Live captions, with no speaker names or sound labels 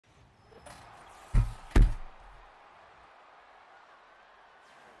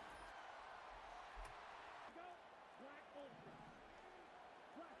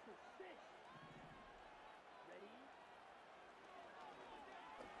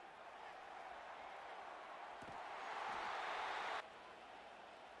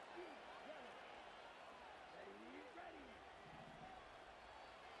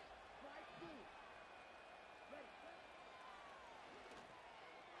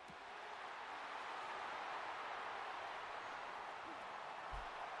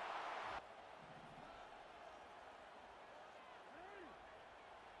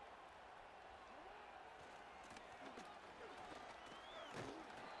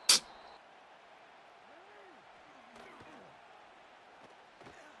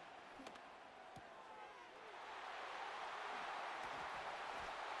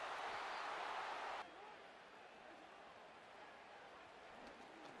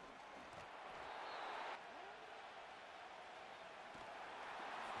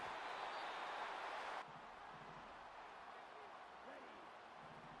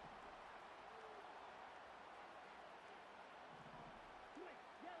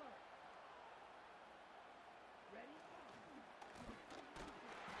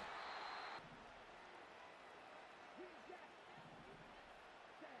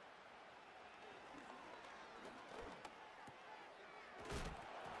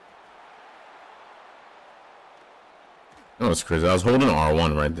That was crazy. I was holding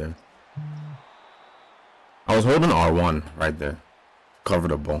R1 right there. I was holding R1 right there. Cover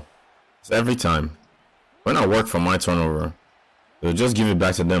the ball. It's every time. When I work for my turnover, they'll just give it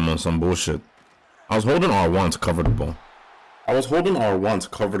back to them on some bullshit. I was holding R1 to cover the ball. I was holding R1 to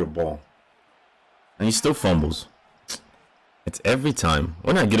cover the ball. And he still fumbles. It's every time.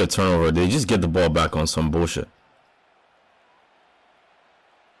 When I get a turnover, they just get the ball back on some bullshit.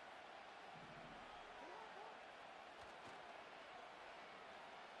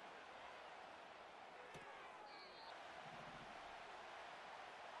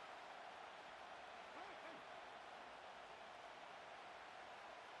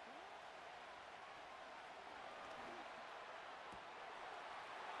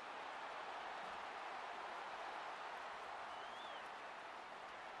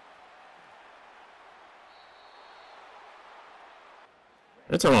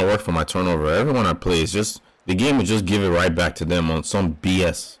 Every time I work for my turnover, everyone I play is just the game will just give it right back to them on some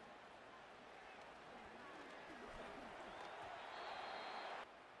BS.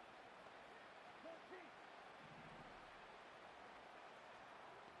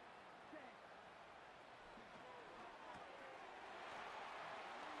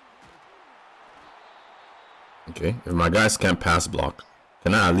 Okay, if my guys can't pass block,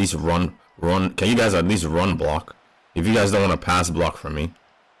 can I at least run? Can you guys at least run block? If you guys don't want to pass block for me,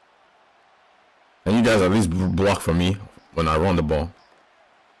 can you guys at least block for me when I run the ball?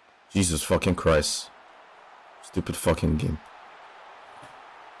 Jesus fucking Christ. Stupid fucking game.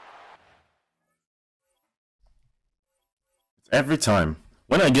 Every time.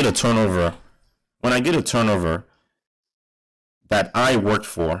 When I get a turnover that I worked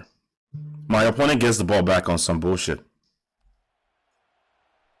for, my opponent gets the ball back on some bullshit.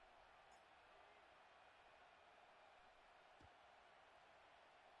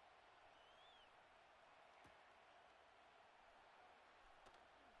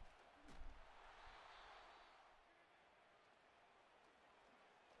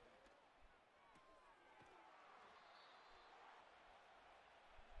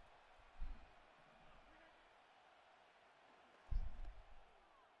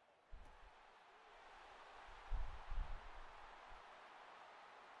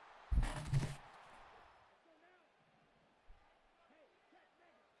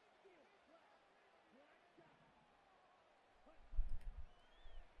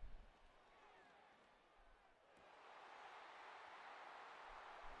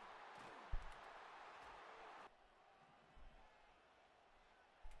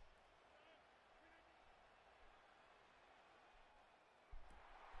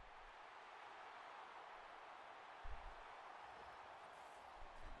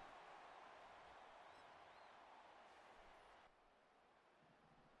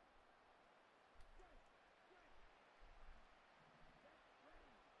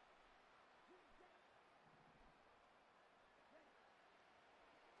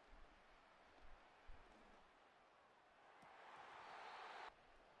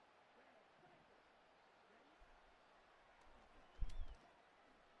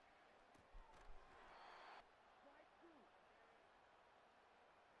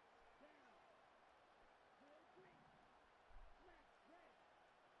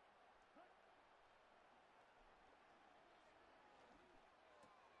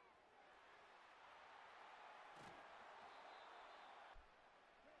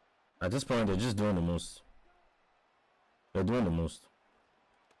 At this point, they're just doing the most. They're doing the most.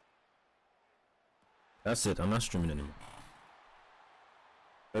 That's it. I'm not streaming anymore.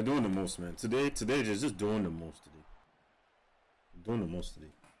 They're doing the most, man. Today, they're just doing the most today. They're doing the most today.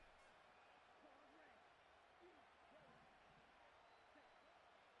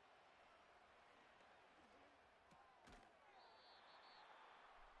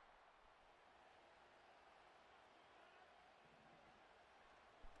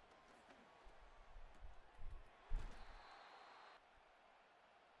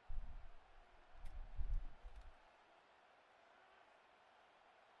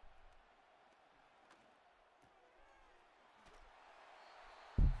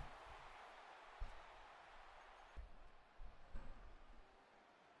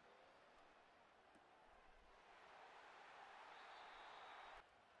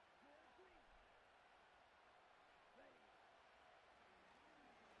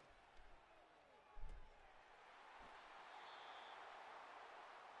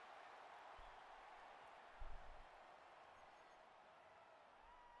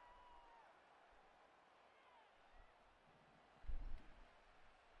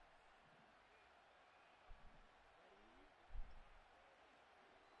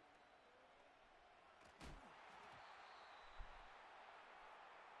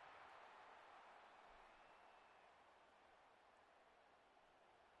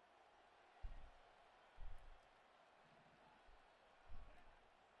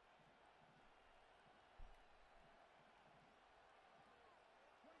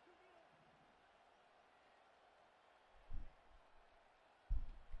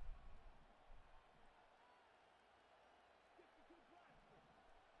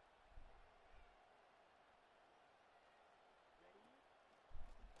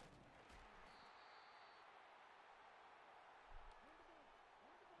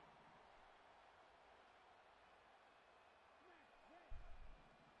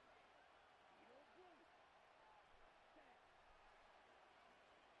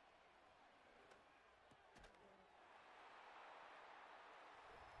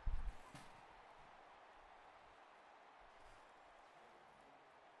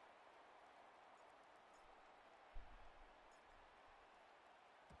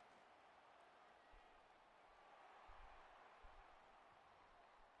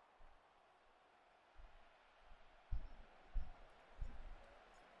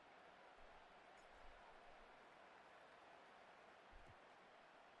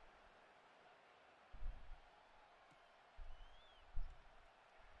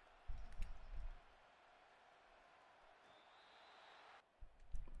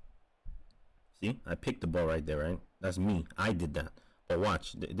 See, I picked the ball right there, right? That's me. I did that. But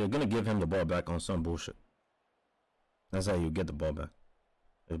watch, they're gonna give him the ball back on some bullshit. That's how you get the ball back.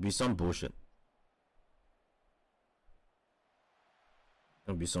 It'll be some bullshit.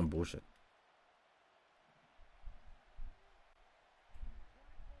 It'll be some bullshit.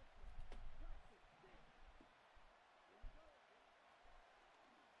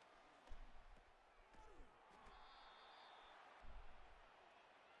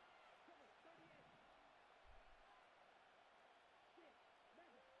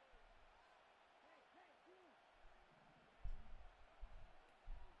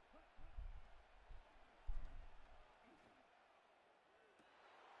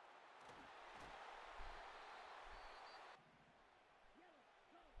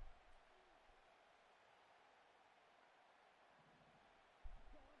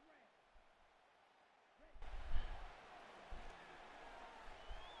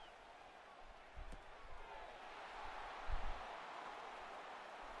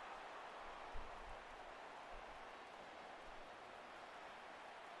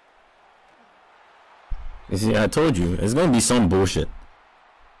 You see, I told you, it's gonna be some bullshit.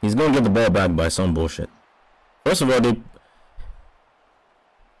 He's gonna get the ball back by some bullshit. First of all,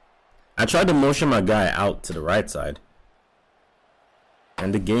 I tried to motion my guy out to the right side.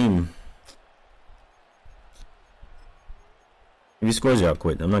 And the game... If he scores, I'll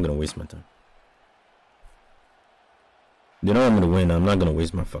quit. I'm not gonna waste my time. You know I'm gonna win. I'm not gonna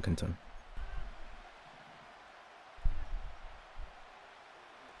waste my fucking time.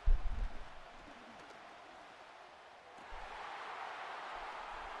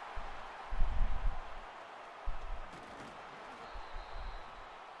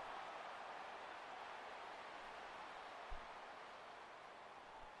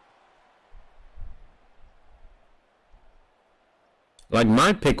 Like,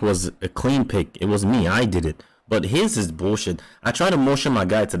 my pick was a clean pick. It was me. I did it. But his is bullshit. I try to motion my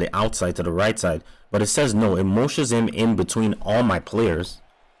guy to the outside, to the right side. But it says no. It motions him in between all my players.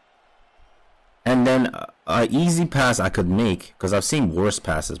 And then an easy pass I could make. Because I've seen worse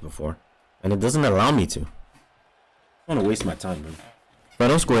passes before. And it doesn't allow me to. I don't want to waste my time, bro. If I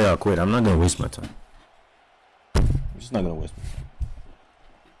don't score, I'll quit. I'm not going to waste my time. I'm just not going to waste my time.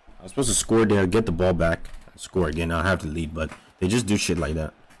 I was supposed to score there, get the ball back. Score again. I'll have to lead, but... They just do shit like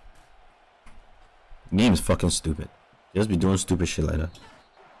that. The game is fucking stupid. They just be doing stupid shit like that.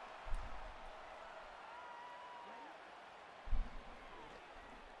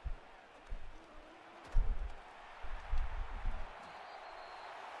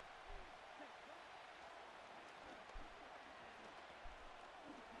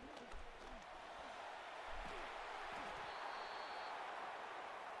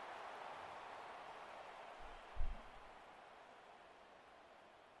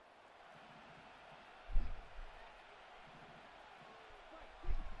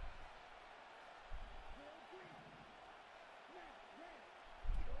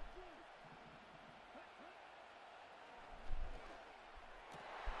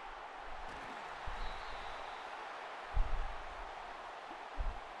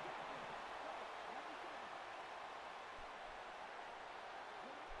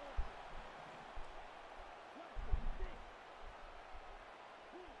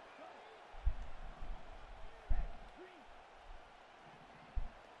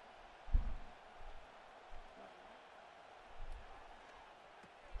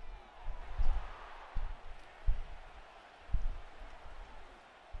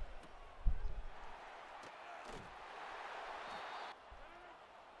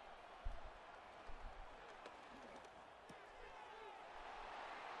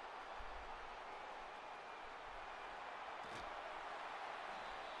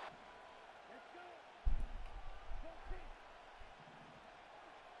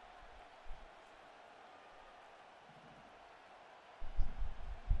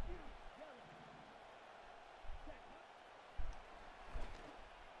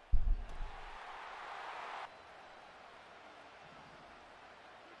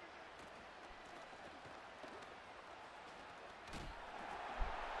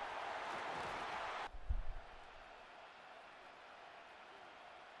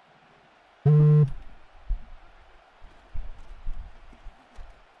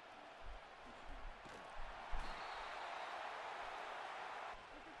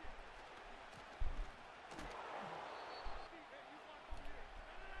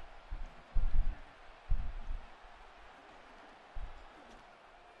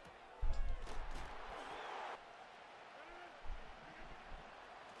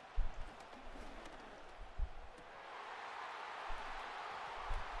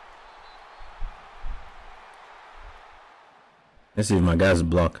 Let's see if my guy's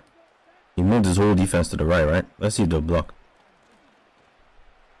block. He moved his whole defense to the right, right? Let's see if they'll block.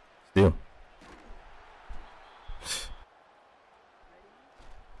 Still.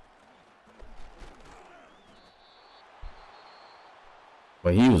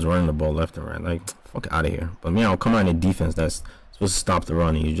 But he was running the ball left and right. Like, fuck out of here. But me, I'll come out in defense that's supposed to stop the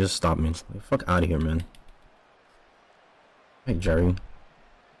run and you just stop me. Like, fuck out of here, man. Hey, Jerry.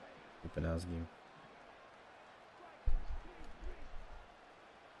 Stupid ass game.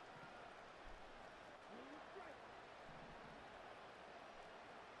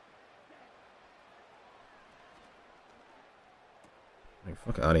 Like,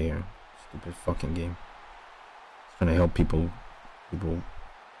 fuck out of here. Stupid fucking game. Just trying to help people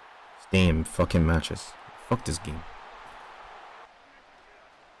stay in fucking matches. Fuck this game.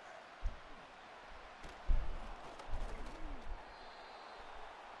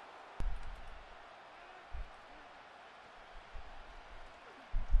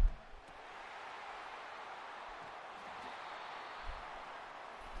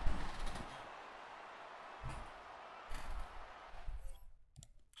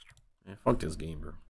 Yeah, fuck this game, bro.